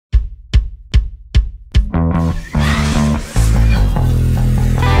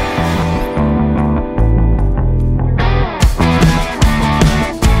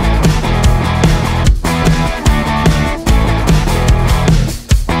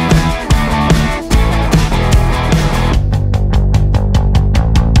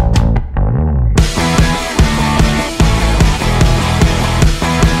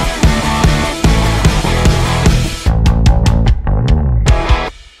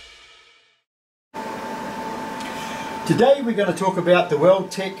Today we're going to talk about the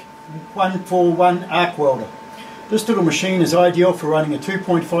WeldTech WT141ARC welder. This little machine is ideal for running a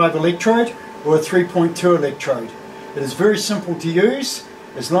 2.5 electrode or a 3.2 electrode. It is very simple to use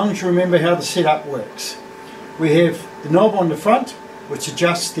as long as you remember how the setup works. We have the knob on the front which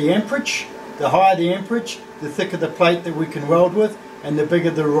adjusts the amperage. The higher the amperage, the thicker the plate that we can weld with and the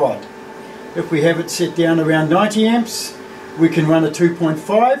bigger the rod. If we have it set down around 90 amps, we can run a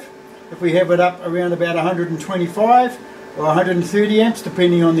 2.5. If we have it up around about 125 or 130 amps,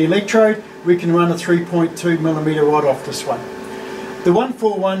 depending on the electrode, we can run a 3.2mm rod off this one. The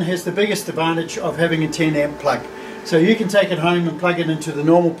 141 has the biggest advantage of having a 10 amp plug. So you can take it home and plug it into the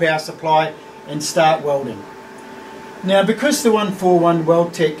normal power supply and start welding. Now, because the 141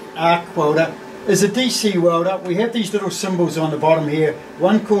 WeldTech ARC welder is a DC welder, we have these little symbols on the bottom here,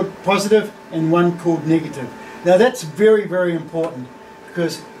 one called positive and one called negative. Now that's very, very important,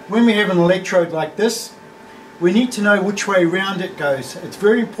 because when we have an electrode like this, we need to know which way round it goes. It's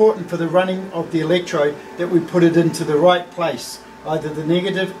very important for the running of the electrode that we put it into the right place, either the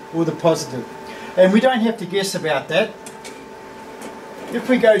negative or the positive. And we don't have to guess about that. If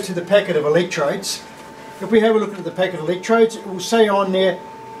we go to the packet of electrodes, if we have a look at the packet of electrodes, it will say on there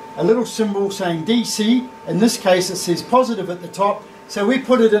a little symbol saying DC. In this case it says positive at the top, so we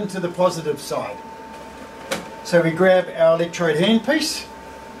put it into the positive side. So we grab our electrode handpiece,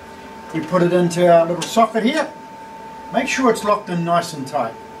 we put it into our little socket here, make sure it's locked in nice and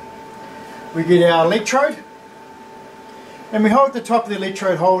tight. We get our electrode and we hold the top of the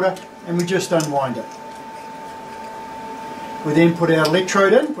electrode holder and we just unwind it. We then put our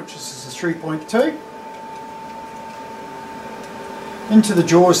electrode in, which is a 3.2, into the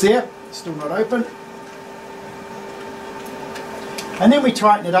jaws there, still not open, and then we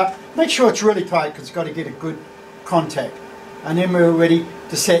tighten it up. Make sure it's really tight because it's got to get a good contact, and then we're ready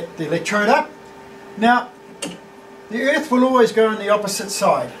to set the electrode up. Now the earth will always go on the opposite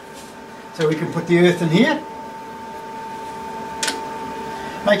side, so we can put the earth in here.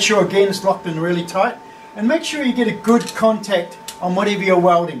 Make sure again it's locked in really tight, and make sure you get a good contact on whatever you're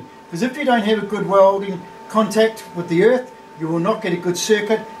welding, because if you don't have a good welding contact with the earth, you will not get a good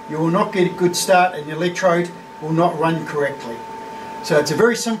circuit, you will not get a good start, and the electrode will not run correctly. So it's a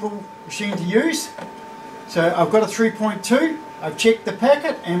very simple machine to use. So I've got a 3.2, I've checked the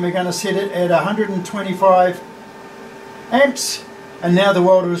packet, and we're going to set it at 125 amps, and now the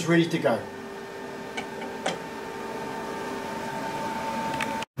welder is ready to go.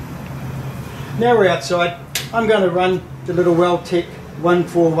 Now we're outside, I'm going to run the little WeldTech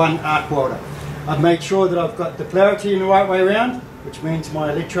 141 ARC welder. I've made sure that I've got the polarity in the right way around, which means my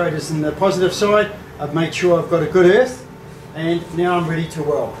electrode is in the positive side. I've made sure I've got a good earth, and now I'm ready to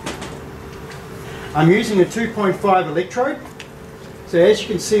weld. I'm using a 2.5 electrode, so as you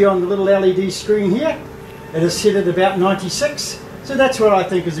can see on the little LED screen here, it is set at about 96, so that's what I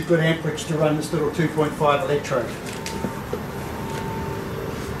think is a good amperage to run this little 2.5 electrode.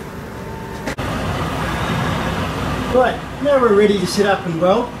 Right, now we're ready to set up and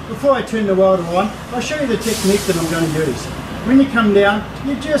weld. Before I turn the welder on, I'll show you the technique that I'm going to use. When you come down,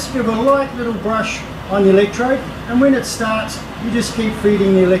 you just give a light little brush on the electrode, and when it starts, you just keep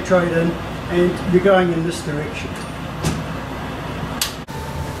feeding the electrode in, and you're going in this direction.